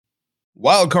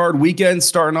Wild card weekend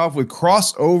starting off with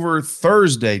crossover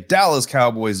Thursday. Dallas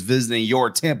Cowboys visiting your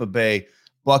Tampa Bay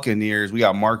Buccaneers. We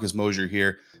got Marcus Mosher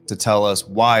here to tell us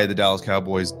why the Dallas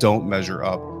Cowboys don't measure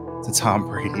up to Tom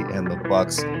Brady and the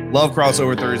Bucs. Love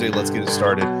crossover Thursday. Let's get it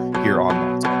started here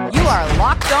on Locked On. You are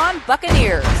Locked On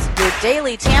Buccaneers, your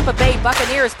daily Tampa Bay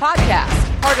Buccaneers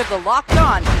podcast, part of the Locked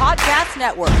On Podcast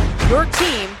Network, your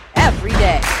team every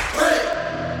day.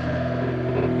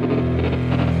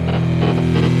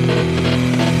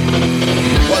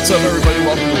 What's up, everybody?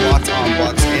 Welcome to Locked On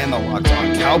Bucs and the Locked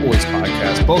On Cowboys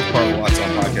podcast, both part of the Locked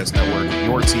On Podcast Network,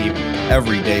 your team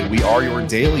every day. We are your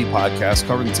daily podcast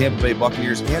covering the Tampa Bay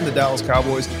Buccaneers and the Dallas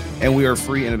Cowboys, and we are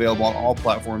free and available on all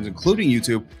platforms, including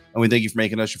YouTube. And we thank you for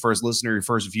making us your first listener, your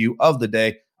first view of the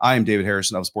day. I am David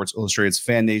Harrison of Sports Illustrated's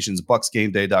Fan Nation's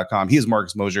BucsGameDay.com. He is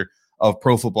Marcus Mosher of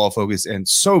Pro Football Focus and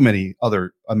so many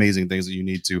other amazing things that you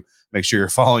need to make sure you're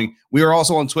following. We are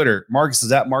also on Twitter. Marcus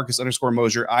is at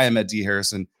Marcus_Mosher. I am at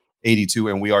DHarrison82,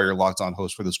 and we are your Locked On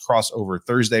host for this crossover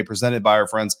Thursday, presented by our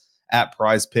friends at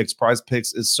Prize Picks. Prize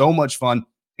Picks is so much fun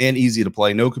and easy to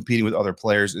play. No competing with other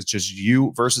players. It's just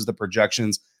you versus the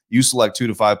projections. You select 2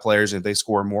 to 5 players. If they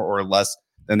score more or less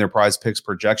than their Prize Picks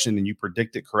projection and you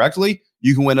predict it correctly,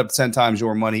 you can win up to 10 times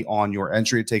your money on your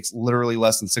entry. It takes literally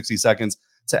less than 60 seconds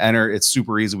to enter. It's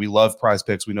super easy. We love Prize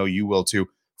Picks. We know you will too.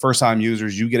 First-time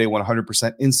users, you get a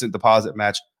 100% instant deposit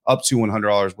match up to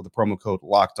 $100 with the promo code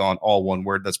Locked On, all one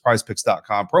word. That's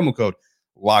prizepicks.com, promo code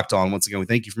Locked On. Once again, we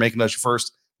thank you for making us your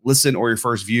first listen or your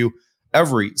first view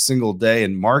every single day.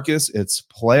 And Marcus, it's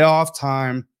playoff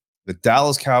time. The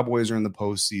Dallas Cowboys are in the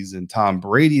postseason. Tom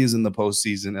Brady is in the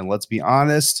postseason. And let's be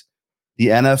honest, the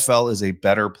NFL is a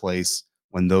better place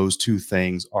when those two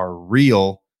things are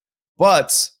real.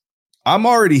 But I'm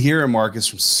already hearing, Marcus,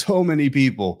 from so many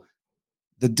people,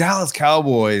 the Dallas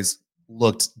Cowboys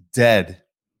looked dead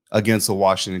against the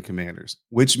Washington Commanders,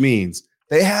 which means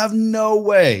they have no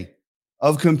way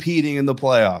of competing in the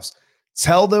playoffs.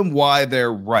 Tell them why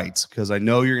they're right, because I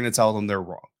know you're going to tell them they're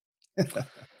wrong.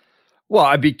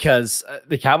 Well, because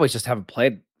the Cowboys just haven't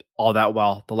played all that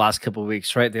well the last couple of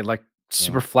weeks, right? They like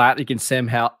super flat against Sam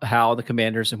Howell, the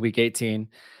Commanders in Week 18.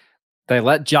 They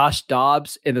let Josh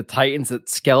Dobbs and the Titans, that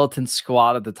skeleton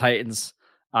squad of the Titans,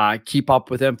 keep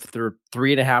up with them for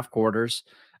 3.5 quarters.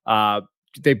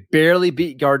 They barely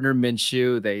beat Gardner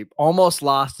Minshew. They almost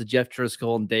lost to Jeff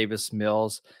Driscoll and Davis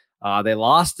Mills. They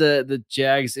lost the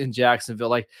Jags in Jacksonville.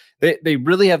 Like they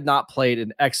really have not played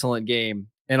an excellent game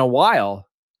in a while.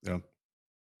 Yeah.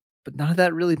 But none of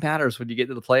that really matters when you get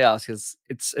to the playoffs, because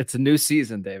it's a new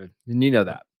season, David, and you know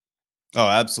that. Oh,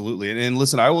 absolutely. And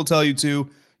listen, I will tell you too.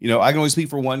 I can only speak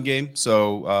for one game,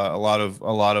 so a lot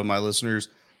of my listeners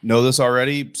know this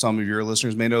already. Some of your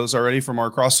listeners may know this already from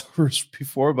our crossovers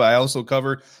before, but I also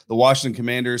cover the Washington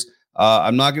Commanders.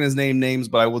 I'm not going to name names,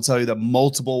 but I will tell you that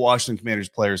multiple Washington Commanders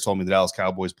players told me the Dallas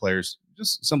Cowboys players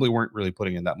just simply weren't really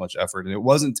putting in that much effort. And it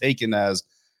wasn't taken as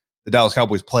the Dallas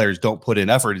Cowboys players don't put in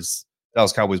effort. It's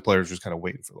Dallas Cowboys players just kind of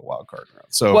waiting for the wild card round.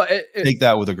 So take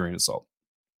that with a grain of salt.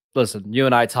 Listen, you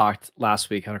and I talked last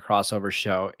week on a crossover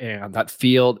show, and that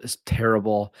field is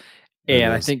terrible.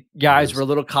 And I think guys were a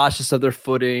little cautious of their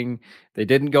footing. They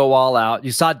didn't go all out.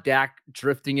 You saw Dak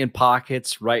drifting in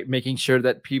pockets, right? Making sure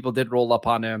that people did roll up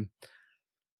on him.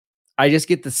 I just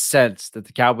get the sense that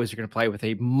the Cowboys are going to play with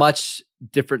a much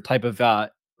different type of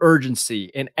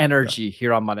urgency and energy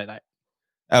here on Monday night.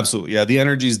 Absolutely. Yeah, the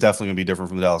energy is definitely going to be different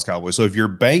from the Dallas Cowboys. So if you're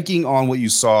banking on what you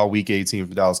saw Week 18 from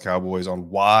the Dallas Cowboys on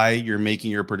why you're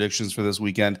making your predictions for this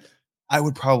weekend, I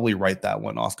would probably write that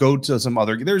one off. Go to some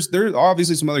other. There's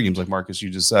obviously some other games, like Marcus, you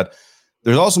just said.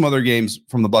 There's also some other games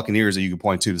from the Buccaneers that you could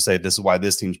point to say this is why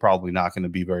this team's probably not going to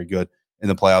be very good in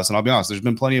the playoffs. And I'll be honest, there's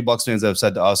been plenty of Bucs fans that have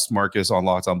said to us, Marcus, on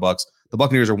Locked On Bucs, the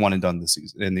Buccaneers are one and done this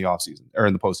season, in the offseason or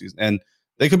in the postseason. And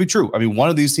they could be true. I mean, one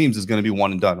of these teams is going to be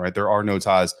one and done, right? There are no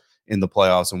ties in the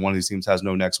playoffs, and one of these teams has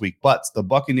no next week. But the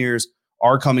Buccaneers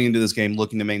are coming into this game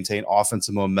looking to maintain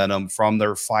offensive momentum from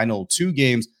their final 2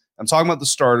 games. I'm talking about the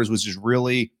starters, which is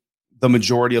really the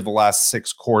majority of the last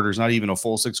 6 quarters, not even a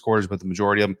full 6 quarters, but the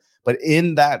majority of them. But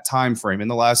in that time frame, in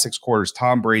the last 6 quarters,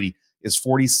 Tom Brady is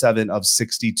 47 of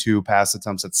 62 pass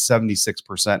attempts at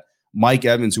 76%. Mike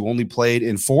Evans, who only played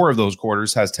in 4 of those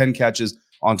quarters, has 10 catches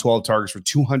on 12 targets for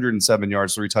 207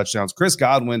 yards, 3 touchdowns. Chris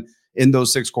Godwin, in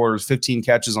those 6 quarters, 15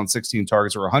 catches on 16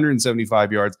 targets for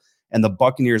 175 yards. And the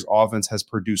Buccaneers offense has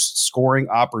produced scoring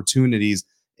opportunities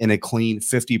in a clean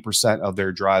 50% of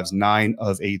their drives, 9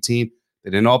 of 18. They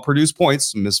didn't all produce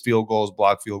points, missed field goals,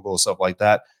 blocked field goals, stuff like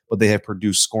that, but they have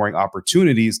produced scoring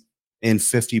opportunities in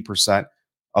 50%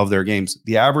 of their games.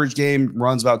 The average game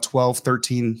runs about 12,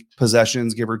 13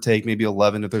 possessions, give or take, maybe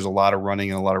 11 if there's a lot of running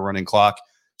and a lot of running clock.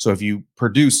 So if you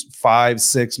produce 5,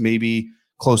 6, maybe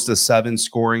close to 7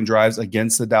 scoring drives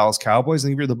against the Dallas Cowboys, I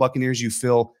think if you're the Buccaneers, you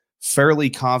feel fairly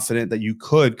confident that you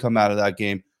could come out of that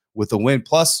game with a win.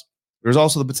 Plus, there's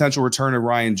also the potential return of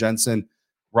Ryan Jensen.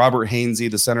 Robert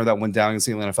Hainsey, the center that went down against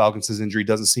the Atlanta Falcons, his injury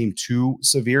doesn't seem too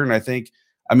severe. And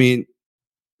I mean,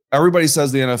 everybody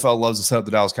says the NFL loves to set up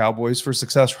the Dallas Cowboys for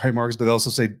success, right, Marcus? But they also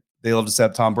say they love to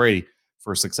set up Tom Brady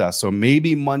for success. So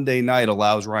maybe Monday night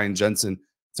allows Ryan Jensen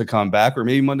to come back, or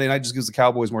maybe Monday night just gives the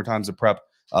Cowboys more time to prep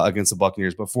against the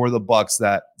Buccaneers. But for the Bucs,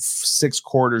 that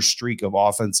 6-quarter streak of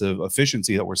offensive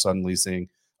efficiency that we're suddenly seeing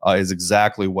is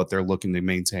exactly what they're looking to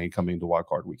maintain coming into Wild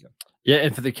Card Weekend. Yeah,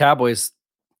 and for the Cowboys,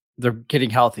 they're getting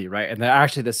healthy, right? And they're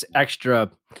actually this extra,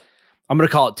 I'm going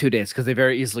to call it 2 days because they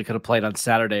very easily could have played on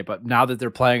Saturday. But now that they're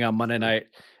playing on Monday night,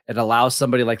 it allows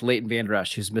somebody like Leighton Vander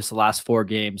Esch, who's missed the last 4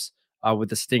 games with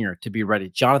the stinger, to be ready.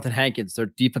 Jonathan Hankins, their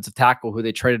defensive tackle, who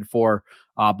they traded for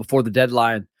before the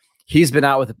deadline, he's been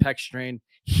out with a pec strain.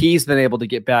 He's been able to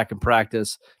get back in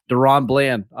practice. Deron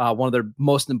Bland, one of their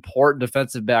most important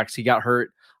defensive backs, he got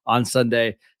hurt on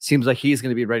Sunday. Seems like he's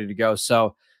going to be ready to go.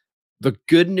 So the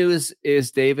good news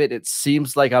is, David, it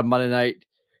seems like on Monday night,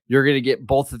 you're going to get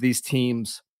both of these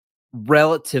teams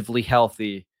relatively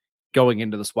healthy going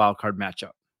into this wild card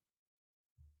matchup.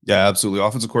 Yeah, absolutely.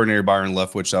 Offensive coordinator Byron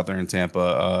Leftwich out there in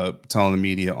Tampa telling the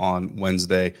media on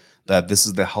Wednesday that this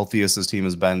is the healthiest this team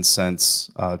has been since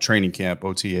training camp.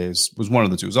 OTAs was one of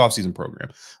the two. It was off-season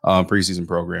program, preseason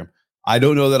program. I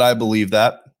don't know that I believe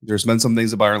that. There's been some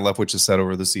things that Byron Leftwich has said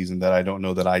over the season that I don't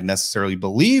know that I necessarily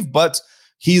believe, but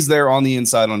he's there on the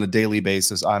inside on a daily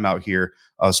basis. I'm out here.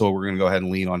 So we're going to go ahead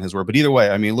and lean on his word. But either way,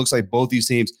 I mean, it looks like both these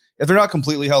teams, if they're not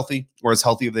completely healthy or as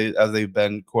healthy as they've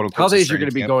been, quote unquote, healthy as you're going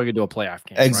to be going into a playoff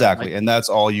game. Exactly. Right? And that's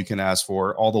all you can ask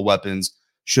for. All the weapons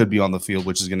should be on the field,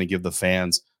 which is going to give the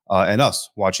fans and us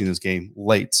watching this game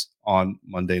late on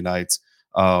Monday nights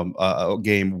a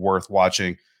game worth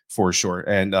watching for sure.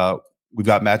 And we've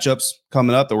got matchups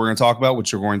coming up that we're going to talk about,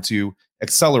 which are going to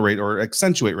accelerate or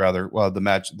accentuate rather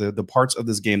the parts of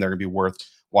this game that are going to be worth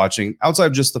watching outside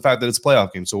of just the fact that it's a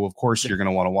playoff game. So of course you're going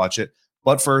to want to watch it.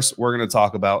 But first, we're going to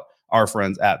talk about our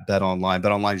friends at BetOnline.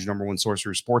 BetOnline is your number one source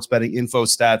for sports betting info,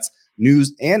 stats,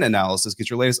 news, and analysis. Get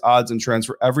your latest odds and trends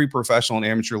for every professional and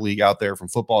amateur league out there, from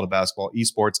football to basketball,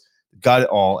 esports. Got it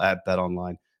all at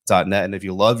betonline.net. And if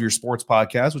you love your sports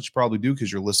podcast, which you probably do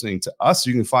because you're listening to us,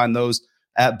 you can find those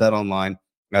at BetOnline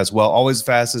as well. Always the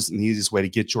fastest and easiest way to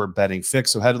get your betting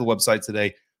fix. So head to the website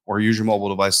today or use your mobile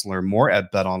device to learn more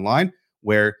at BetOnline,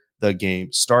 where the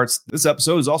game starts. This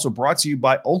episode is also brought to you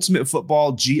by Ultimate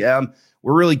Football GM.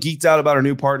 We're really geeked out about our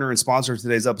new partner and sponsor of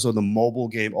today's episode, the mobile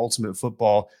game Ultimate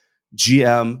Football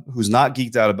GM. Who's not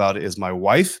geeked out about it is my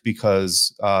wife,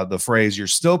 because the phrase "you're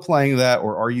still playing that"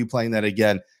 or "are you playing that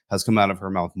again" has come out of her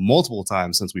mouth multiple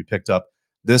times since we picked up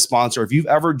this sponsor. If you've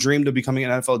ever dreamed of becoming an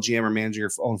NFL GM or managing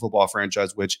your own football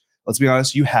franchise, which, let's be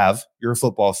honest, you have, you're a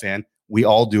football fan. We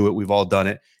all do it. We've all done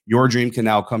it. Your dream can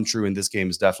now come true, and this game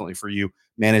is definitely for you.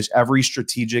 Manage every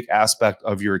strategic aspect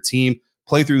of your team.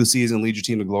 Play through the season, lead your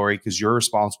team to glory, because you're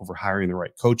responsible for hiring the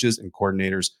right coaches and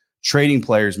coordinators, trading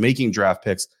players, making draft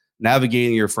picks,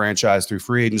 navigating your franchise through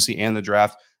free agency and the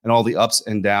draft, and all the ups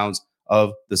and downs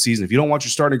of the season. If you don't want your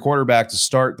starting quarterback to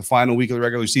start the final week of the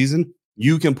regular season,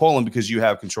 you can pull him, because you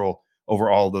have control over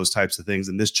all of those types of things.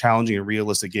 In this challenging and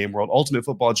realistic game world, Ultimate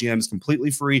Football GM is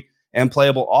completely free and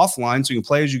playable offline, so you can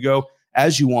play as you go,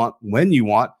 as you want, when you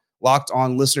want. Locked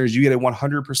On listeners, you get a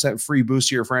 100% free boost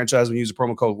to your franchise when you use the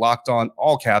promo code Locked On,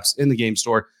 all caps, in the game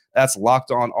store. That's Locked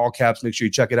On, all caps. Make sure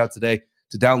you check it out today.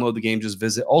 To download the game, just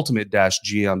visit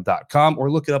ultimate-gm.com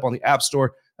or look it up on the App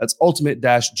Store. That's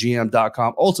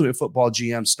ultimate-gm.com. Ultimate Football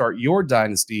GM. Start your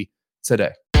dynasty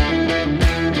today.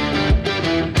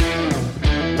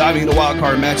 Diving into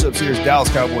wildcard matchups, here's Dallas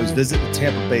Cowboys visit the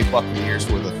Tampa Bay Buccaneers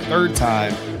for the third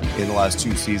time in the last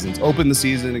 2 seasons. Opened the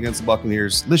season against the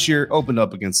Buccaneers this year, opened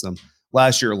up against them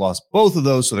last year, lost both of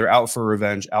those, so they're out for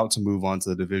revenge, out to move on to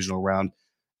the divisional round.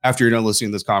 After you're done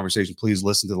listening to this conversation, please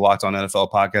listen to the Locked On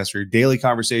NFL podcast for your daily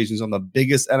conversations on the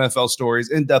biggest NFL stories,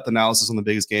 in-depth analysis on the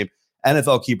biggest game,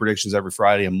 NFL key predictions every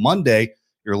Friday. And Monday,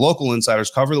 your local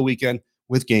insiders cover the weekend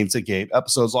with game-to-game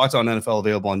episodes. Locked On NFL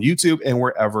available on YouTube and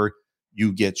wherever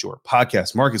you get your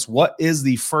podcast. Marcus, what is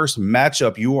the first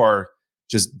matchup you are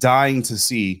just dying to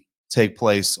see take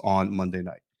place on Monday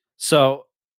night? So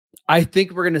I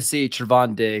think we're going to see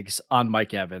Trevon Diggs on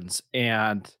Mike Evans.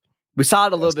 And we saw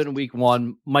it a little bit in week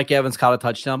 1. Mike Evans caught a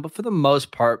touchdown, but for the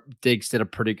most part, Diggs did a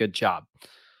pretty good job.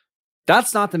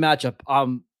 That's not the matchup.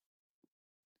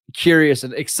 curious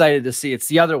and excited to see. It's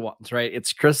the other ones, right?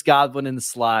 It's Chris Godwin in the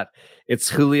slot. It's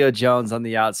Julio Jones on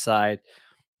the outside.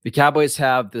 The Cowboys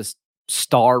have this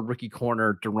star rookie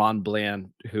corner, Deron Bland,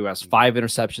 who has 5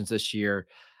 interceptions this year.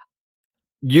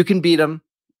 You can beat him.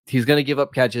 He's going to give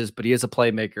up catches, but he is a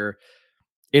playmaker.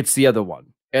 It's the other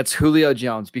one. It's Julio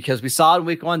Jones, because we saw in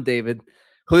week 1, David,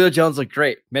 Julio Jones looked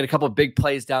great, made a couple of big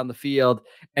plays down the field.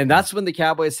 And that's when the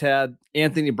Cowboys had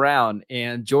Anthony Brown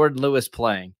and Jordan Lewis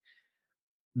playing.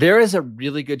 There is a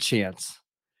really good chance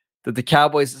that the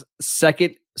Cowboys'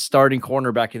 second starting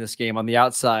cornerback in this game on the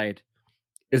outside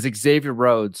is Xavier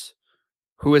Rhodes,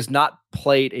 who has not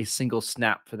played a single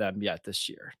snap for them yet this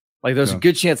year. Like, there's a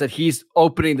good chance that he's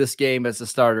opening this game as a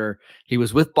starter. He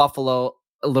was with Buffalo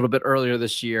a little bit earlier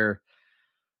this year.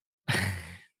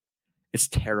 It's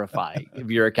terrifying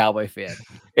if you're a Cowboy fan.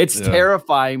 It's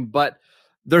terrifying, but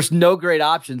there's no great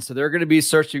options. So they're going to be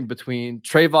searching between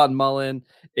Trayvon Mullen,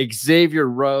 Xavier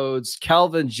Rhodes,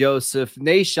 Kelvin Joseph,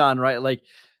 Nashawn, right? Like,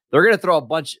 they're going to throw a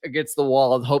bunch against the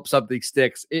wall and hope something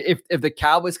sticks. If the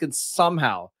Cowboys can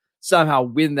somehow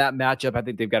win that matchup, I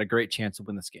think they've got a great chance to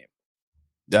win this game.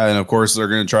 Yeah, and of course, they're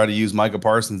going to try to use Micah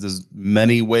Parsons as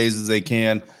many ways as they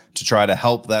can to try to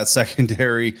help that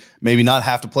secondary maybe not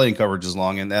have to play in coverage as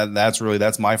long. And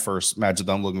that's my first matchup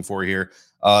that I'm looking for here.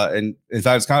 And in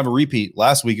fact, it's kind of a repeat.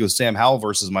 Last week, it was Sam Howell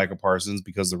versus Micah Parsons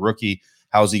because the rookie,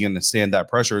 how's he going to stand that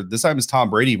pressure? This time it's Tom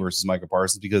Brady versus Micah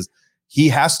Parsons because he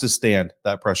has to stand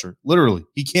that pressure. Literally,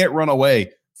 he can't run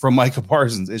away from Micah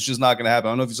Parsons. It's just not going to happen.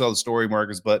 I don't know if you saw the story,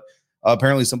 Marcus, but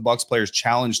apparently some Bucs players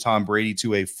challenged Tom Brady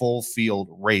to a full field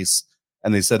race,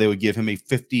 and they said they would give him a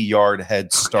 50-yard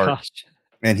head start,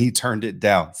 and he turned it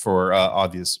down for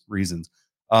obvious reasons.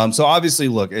 So obviously,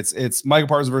 look, it's Micah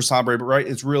Parsons versus Tom Brady, but right,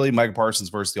 it's really Micah Parsons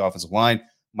versus the offensive line,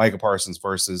 Micah Parsons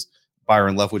versus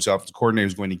Byron Leftwich, the offensive coordinator,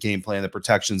 who's going to game plan the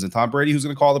protections, and Tom Brady, who's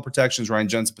going to call the protections, Ryan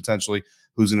Jensen potentially,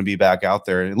 who's going to be back out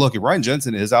there. And look, if Ryan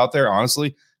Jensen is out there,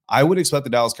 honestly, I would expect the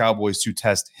Dallas Cowboys to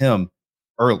test him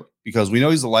early, because we know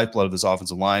he's the lifeblood of this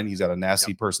offensive line. He's got a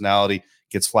nasty personality,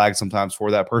 gets flagged sometimes for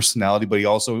that personality, but he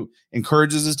also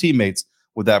encourages his teammates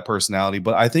with that personality.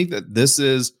 But I think that this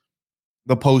is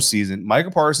the postseason.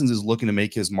 Micah Parsons is looking to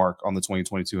make his mark on the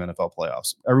 2022 NFL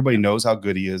playoffs. Everybody knows how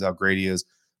good he is, how great he is,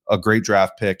 a great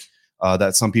draft pick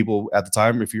that some people at the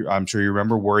time, I'm sure you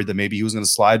remember, worried that maybe he was going to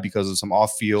slide because of some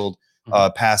off-field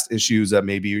past issues that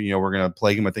maybe, we're going to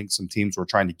plague him. I think some teams were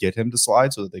trying to get him to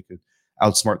slide so that they could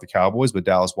outsmart the Cowboys, but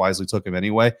Dallas wisely took him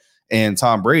anyway. And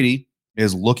Tom Brady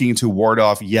is looking to ward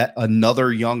off yet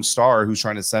another young star who's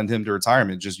trying to send him to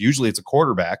retirement. Just usually it's a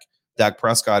quarterback. Dak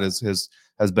Prescott has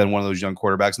been one of those young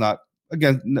quarterbacks, not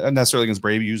necessarily against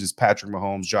Brady. Usually it's Patrick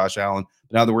Mahomes, Josh Allen.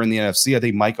 But now that we're in the NFC, I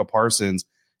think Micah Parsons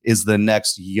is the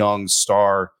next young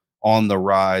star on the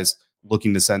rise,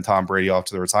 looking to send Tom Brady off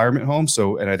to the retirement home.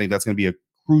 So, and I think that's going to be a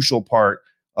crucial part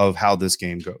of how this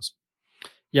game goes.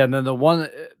 Yeah, and then the one,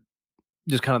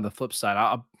 just kind of the flip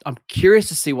side, I'm curious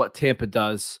to see what Tampa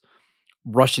does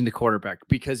rushing the quarterback,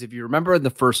 because if you remember in the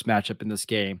first matchup in this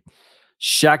game,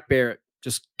 Shaq Barrett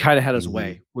just kind of had his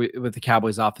way with the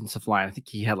Cowboys offensive line. I think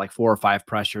he had like 4 or 5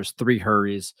 pressures, 3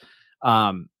 hurries.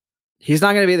 He's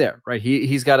not going to be there, right?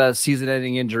 He's got a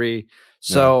season-ending injury.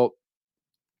 So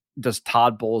does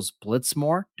Todd Bowles blitz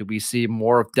more? Do we see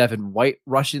more of Devin White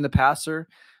rushing the passer?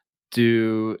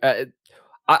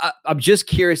 I'm just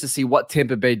curious to see what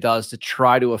Tampa Bay does to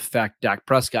try to affect Dak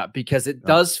Prescott, because it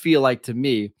does feel like, to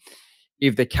me,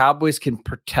 if the Cowboys can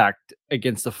protect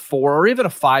against a 4 or even a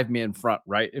 5-man front,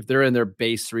 right? If they're in their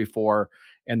base 3-4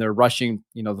 and they're rushing,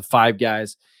 the 5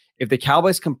 guys, if the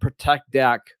Cowboys can protect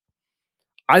Dak,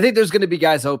 I think there's going to be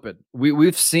guys open.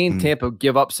 We've seen Tampa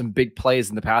give up some big plays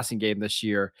in the passing game this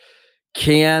year.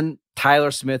 Can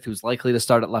Tyler Smith, who's likely to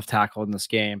start at left tackle in this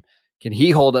game, can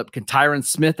he hold up? Can Tyron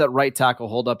Smith at right tackle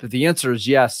hold up? If the answer is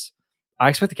yes, I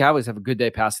expect the Cowboys to have a good day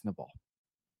passing the ball.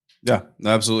 Yeah,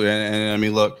 absolutely. And I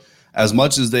mean, look, as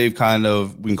much as they've kind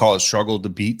of, we can call it, struggled to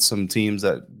beat some teams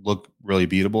that look really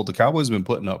beatable, the Cowboys have been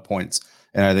putting up points.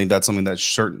 And I think that's something that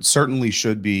certainly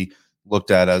should be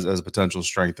looked at as a potential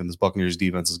strength. And this Buccaneers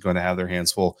defense is going to have their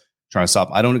hands full trying to stop.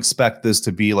 I don't expect this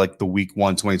to be like the week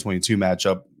 1 2022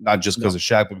 matchup, not just because of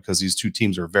Shaq, but because these two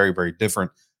teams are very, very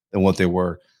different than what they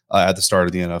were at the start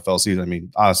of the NFL season. I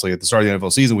mean, honestly, at the start of the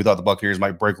NFL season, we thought the Buccaneers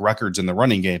might break records in the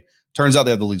running game. Turns out they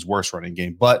have the league's worst running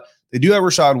game, but they do have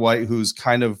Rachaad White, who's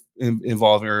kind of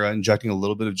involved or injecting a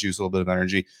little bit of juice, a little bit of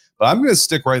energy. But I'm going to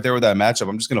stick right there with that matchup.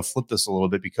 I'm just going to flip this a little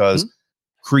bit, because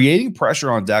creating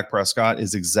pressure on Dak Prescott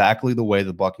is exactly the way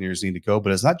the Buccaneers need to go,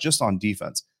 but it's not just on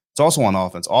defense. It's also on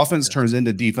offense. Offense turns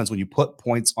into defense when you put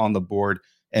points on the board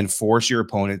and force your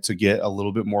opponent to get a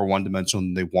little bit more one-dimensional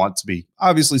than they want to be.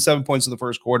 Obviously, 7 points in the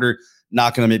first quarter,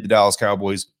 not going to make the Dallas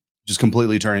Cowboys just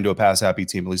completely turn into a pass-happy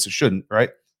team. At least it shouldn't, right?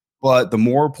 But the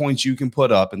more points you can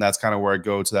put up, and that's kind of where I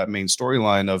go to that main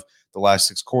storyline of the last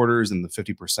 6 quarters and the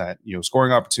 50%,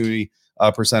 scoring opportunity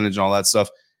percentage and all that stuff.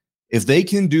 If they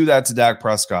can do that to Dak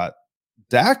Prescott,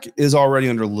 Dak is already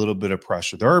under a little bit of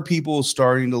pressure. There are people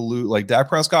starting to lose. Like Dak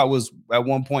Prescott was at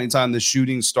one point in time the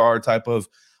shooting star type of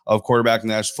quarterback in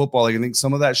the National Football League. I think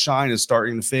some of that shine is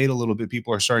starting to fade a little bit.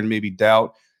 People are starting to maybe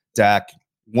doubt Dak.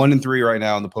 1-3 right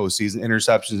now in the postseason,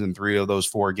 interceptions in 3 of those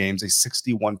 4 games, a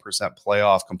 61%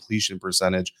 playoff completion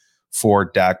percentage for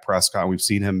Dak Prescott. We've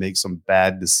seen him make some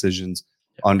bad decisions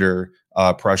under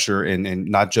pressure and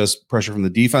not just pressure from the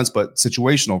defense, but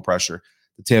situational pressure.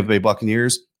 The Tampa Bay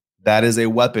Buccaneers, that is a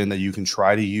weapon that you can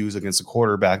try to use against a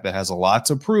quarterback that has a lot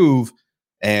to prove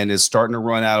and is starting to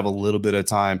run out of a little bit of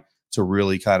time to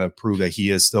really kind of prove that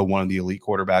he is still one of the elite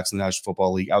quarterbacks in the National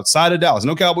Football League outside of Dallas.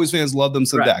 No Cowboys fans love them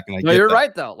some Dak. And I get you're that.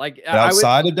 right, though. Like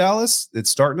outside of Dallas, it's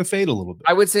starting to fade a little bit.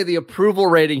 I would say the approval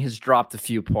rating has dropped a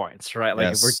few points, right? Like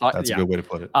yes, if we're talking, that's a good way to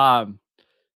put it.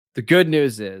 The good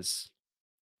news is,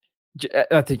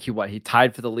 I think he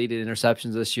tied for the lead in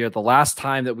interceptions this year. The last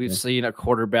time that we've seen a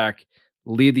quarterback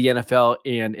lead the NFL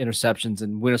in interceptions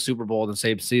and win a Super Bowl in the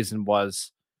same season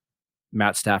was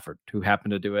Matt Stafford, who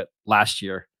happened to do it last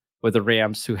year with the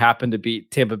Rams, who happened to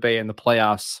beat Tampa Bay in the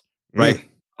playoffs, right?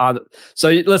 So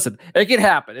listen, it can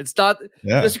happen. It's not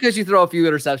just because you throw a few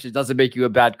interceptions doesn't make you a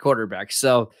bad quarterback.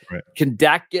 So can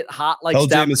Dak get hot like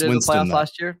Stafford did in the playoffs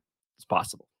last year? It's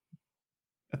possible.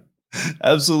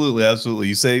 Absolutely.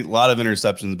 You say a lot of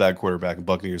interceptions, bad quarterback, and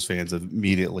Buccaneers fans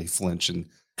immediately flinch and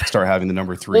start having the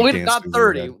number 3. Well, not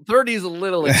 30. 30 is a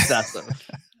little excessive.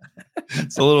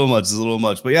 It's a little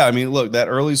much. But yeah, I mean, look, that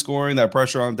early scoring, that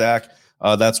pressure on Dak,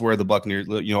 that's where the Buccaneers,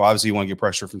 obviously you want to get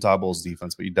pressure from Todd Bowles'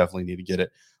 defense, but you definitely need to get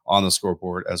it on the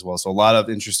scoreboard as well. So a lot of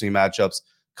interesting matchups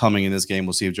coming in this game.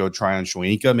 We'll see if Joe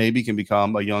Tryon-Shoyinka maybe can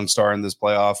become a young star in this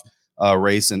playoff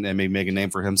race and maybe make a name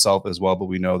for himself as well. But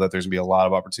we know that there's going to be a lot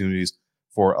of opportunities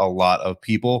for a lot of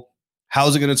people.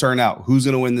 How's it going to turn out? Who's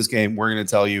going to win this game? We're going to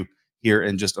tell you here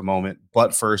in just a moment.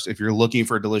 But first, if you're looking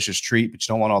for a delicious treat, but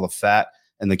you don't want all the fat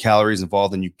and the calories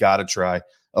involved, then you got to try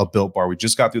a Built Bar. We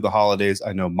just got through the holidays.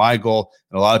 I know my goal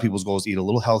and a lot of people's goal is to eat a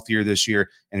little healthier this year.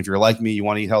 And if you're like me, you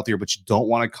want to eat healthier, but you don't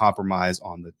want to compromise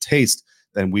on the taste,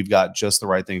 then we've got just the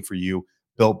right thing for you.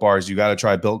 Built Bars. You got to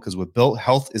try Built, because with Built,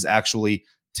 health is actually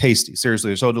tasty. Seriously,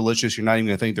 they're so delicious. You're not even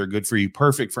going to think they're good for you.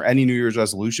 Perfect for any New Year's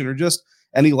resolution or just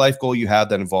any life goal you have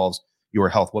that involves your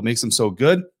health. What makes them so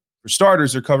good? For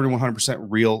starters, they're covered in 100%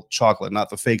 real chocolate, not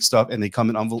the fake stuff. And they come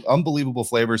in unbelievable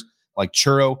flavors like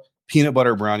churro, peanut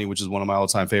butter brownie, which is one of my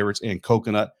all-time favorites, and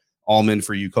coconut almond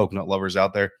for you coconut lovers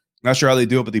out there. Not sure how they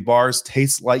do it, but the bars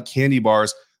taste like candy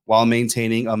bars while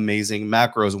maintaining amazing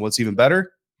macros. And what's even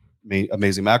better,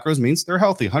 amazing macros means they're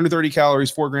healthy. 130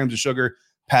 calories, 4 grams of sugar,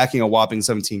 packing a whopping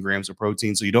 17 grams of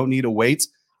protein. So you don't need to wait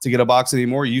to get a box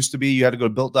anymore. It used to be you had to go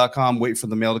to built.com, wait for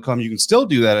the mail to come. You can still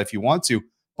do that if you want to.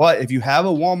 But if you have a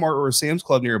Walmart or a Sam's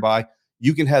Club nearby,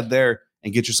 you can head there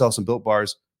and get yourself some Built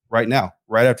Bars right now,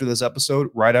 right after this episode,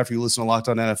 right after you listen to Locked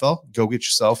On NFL. Go get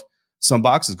yourself some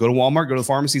boxes. Go to Walmart, go to the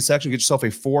pharmacy section, get yourself a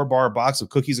 4-bar box of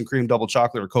cookies and cream, double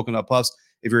chocolate, or coconut puffs.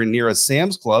 If you're near a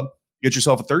Sam's Club, get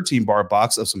yourself a 13-bar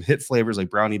box of some hit flavors like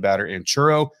brownie batter and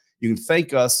churro. You can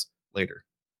thank us later.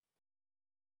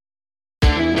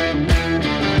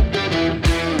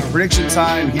 Prediction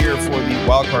time here for the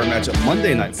wildcard matchup,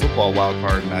 Monday Night Football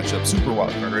wildcard matchup, super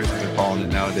wildcard, right? As they're calling it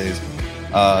nowadays.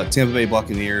 Tampa Bay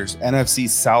Buccaneers, NFC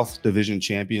South Division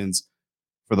champions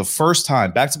for the first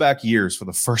time, back-to-back years for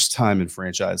the first time in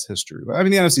franchise history. I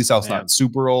mean, the NFC South's not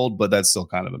super old, but that's still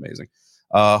kind of amazing.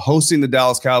 Hosting the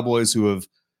Dallas Cowboys, who have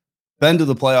been to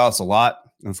the playoffs a lot.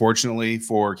 Unfortunately,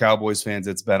 for Cowboys fans,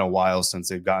 it's been a while since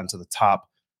they've gotten to the top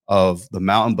of the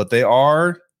mountain, but they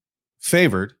are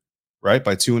favored, right,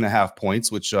 by 2.5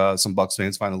 points, which some Bucs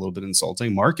fans find a little bit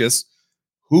insulting. Marcus,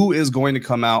 who is going to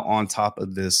come out on top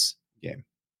of this game?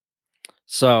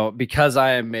 So, because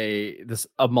I am a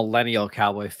millennial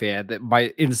Cowboy fan, that my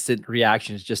instant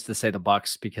reaction is just to say the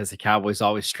Bucs, because the Cowboys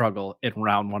always struggle in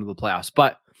round one of the playoffs.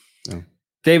 But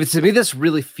David, to me, this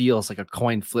really feels like a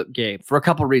coin flip game for a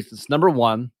couple of reasons. Number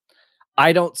one,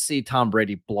 I don't see Tom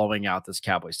Brady blowing out this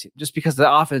Cowboys team just because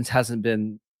the offense hasn't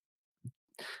been.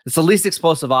 It's the least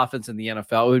explosive offense in the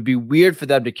NFL. It would be weird for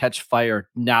them to catch fire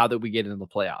now that we get into the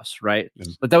playoffs, right?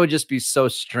 Yes. But that would just be so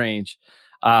strange.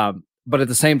 But at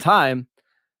the same time,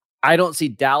 I don't see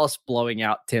Dallas blowing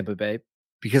out Tampa Bay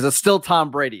because it's still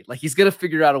Tom Brady. Like, he's going to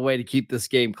figure out a way to keep this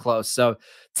game close. So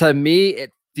to me,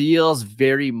 it feels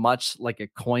very much like a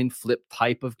coin flip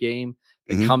type of game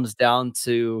that comes down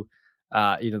to,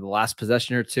 the last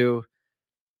possession or two.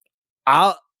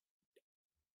 I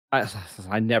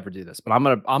never do this, but I'm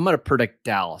gonna predict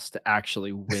Dallas to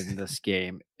actually win this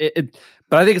game.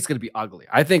 But I think it's gonna be ugly.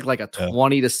 I think like a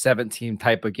 20-17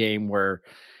 type of game where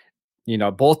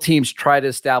both teams try to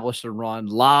establish a run,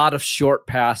 lot of short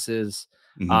passes,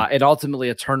 and ultimately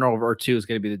a turnover or two is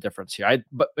going to be the difference here.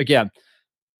 But again,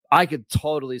 I could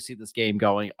totally see this game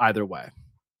going either way.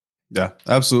 Yeah,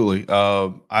 absolutely.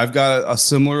 I've got a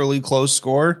similarly close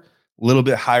score, a little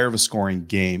bit higher of a scoring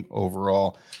game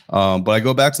overall. But I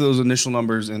go back to those initial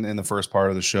numbers in the first part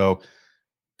of the show.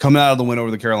 Coming out of the win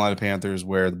over the Carolina Panthers,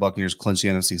 where the Buccaneers clinched the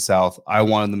NFC South, I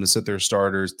wanted them to sit their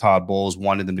starters. Todd Bowles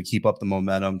wanted them to keep up the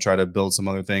momentum, try to build some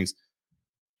other things.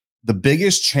 The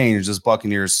biggest change this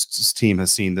Buccaneers team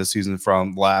has seen this season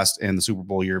from last and the Super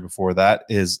Bowl year before that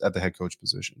is at the head coach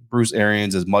position. Bruce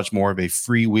Arians is much more of a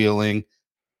freewheeling,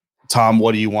 Tom,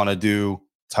 what do you want to do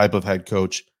type of head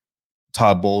coach.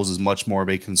 Todd Bowles is much more of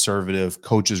a conservative,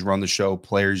 coaches run the show,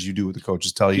 players, you do what the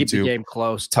coaches tell you to. Keep the game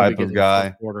close type of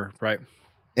guy. Quarter, right.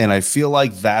 And I feel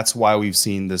like that's why we've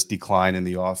seen this decline in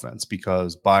the offense,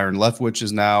 because Byron Leftwich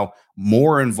is now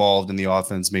more involved in the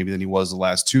offense maybe than he was the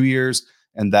last 2 years.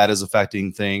 And that is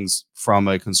affecting things from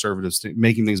a conservative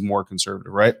making things more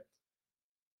conservative, right?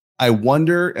 I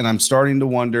wonder, and I'm starting to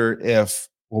wonder if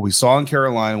what we saw in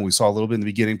Carolina, we saw a little bit in the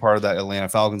beginning part of that Atlanta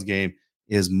Falcons game,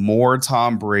 is more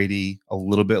Tom Brady, a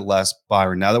little bit less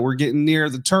Byron. Now that we're getting near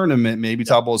the tournament, maybe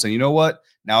Todd Bowles saying, you know what?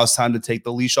 Now it's time to take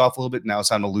the leash off a little bit. Now it's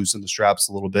time to loosen the straps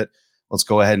a little bit. Let's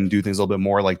go ahead and do things a little bit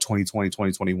more like 2020,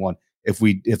 2021.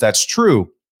 If that's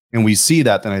true and we see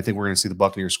that, then I think we're going to see the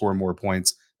Buccaneers score more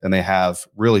points than they have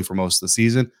really for most of the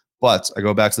season. But I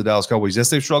go back to the Dallas Cowboys. Yes,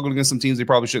 they've struggled against some teams they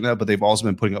probably shouldn't have, but they've also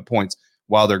been putting up points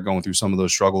while they're going through some of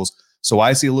those struggles. So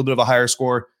I see a little bit of a higher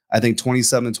score. I think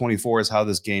 27-24 is how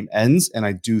this game ends, and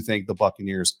I do think the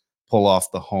Buccaneers pull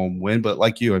off the home win. But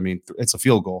like you, I mean, it's a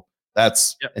field goal.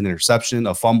 That's an interception,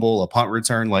 a fumble, a punt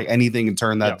return, like anything can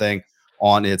turn that thing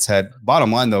on its head.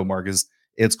 Bottom line, though, Mark, is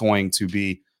it's going to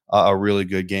be a really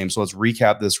good game. So let's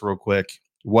recap this real quick.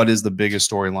 What is the biggest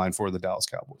storyline for the Dallas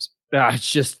Cowboys? It's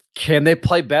just, can they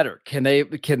play better? Can they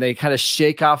kind of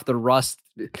shake off the rust?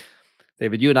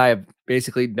 David, you and I have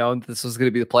basically known that this was going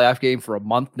to be the playoff game for a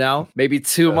month now, maybe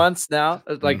 2 months now.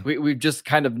 Like we've just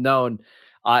kind of known,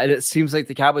 and it seems like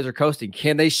the Cowboys are coasting.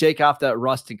 Can they shake off that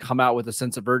rust and come out with a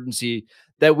sense of urgency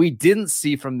that we didn't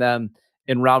see from them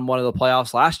in round one of the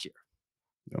playoffs last year?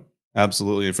 Yep,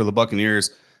 absolutely. And for the Buccaneers,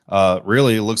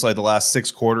 really, it looks like the last 6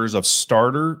 quarters of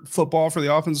starter football for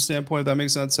the offensive standpoint, if that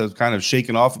makes sense, have kind of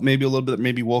shaken off maybe a little bit,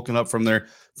 maybe woken up from their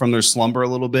slumber a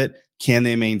little bit. Can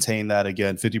they maintain that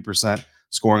again? 50%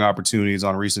 scoring opportunities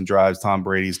on recent drives. Tom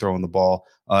Brady's throwing the ball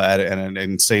at an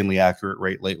insanely accurate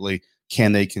rate lately.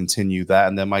 Can they continue that?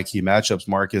 And then my key matchups,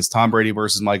 Mark, is Tom Brady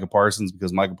versus Micah Parsons,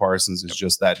 because Micah Parsons is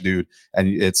just that dude. And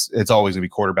it's always going to be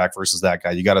quarterback versus that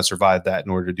guy. You got to survive that in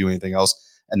order to do anything else.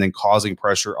 And then causing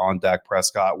pressure on Dak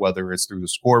Prescott, whether it's through the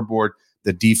scoreboard,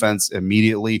 the defense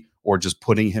immediately, or just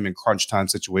putting him in crunch time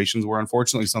situations where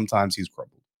unfortunately sometimes he's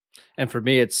crumbled. And for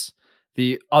me, it's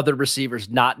the other receivers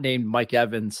not named Mike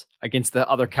Evans against the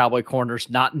other Cowboy corners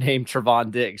not named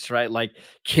Trevon Diggs, right? Like,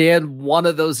 can one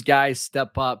of those guys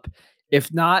step up?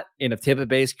 If not, and if Tampa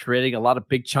Bay is creating a lot of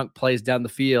big chunk plays down the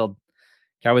field,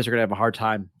 Cowboys are going to have a hard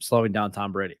time slowing down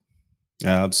Tom Brady.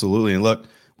 Yeah, absolutely. And look,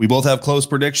 we both have close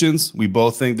predictions. We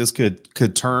both think this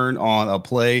could turn on a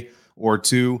play or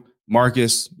two.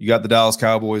 Marcus, you got the Dallas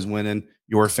Cowboys winning.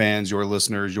 Your fans, your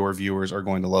listeners, your viewers are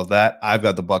going to love that. I've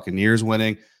got the Buccaneers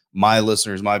winning. My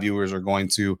listeners, my viewers are going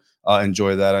to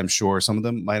enjoy that, I'm sure. Some of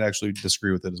them might actually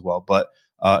disagree with it as well. But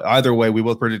either way, we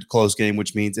both predict a close game,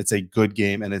 which means it's a good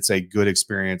game and it's a good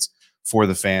experience for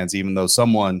the fans, even though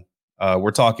someone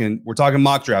we're talking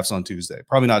mock drafts on Tuesday.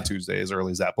 Probably not Tuesday as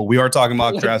early as that, but we are talking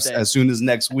mock drafts as soon as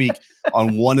next week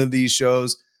on one of these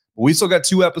shows. But we still got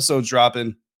 2 episodes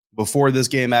dropping before this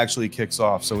game actually kicks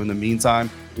off. So in the meantime,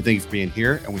 we thank you for being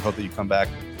here, and we hope that you come back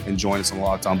and join us on the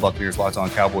Locked On Buccaneers, Locked On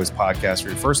Cowboys podcast for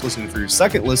your first listen. For your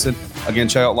second listen, again,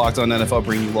 check out Locked On NFL,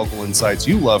 bringing you local insights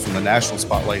you love from the national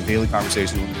spotlight, daily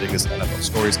conversations with the biggest NFL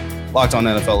stories. Locked On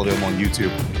NFL, available on YouTube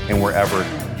and wherever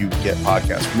you get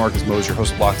podcasts. For Marcus Mosier,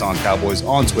 host of Locked On Cowboys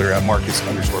on Twitter at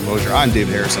Marcus_Mosier. I'm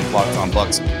David Harrison, Locked On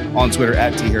Bucks on Twitter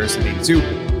at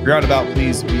THarrison82. If you're out and about,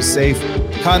 please be safe.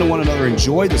 Kind of one another.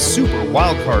 Enjoy the Super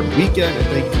Wildcard weekend. And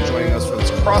thank you for joining us for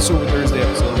this crossover Thursday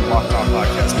episode of the Locked On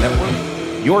Podcast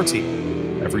Network. Your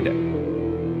team every day.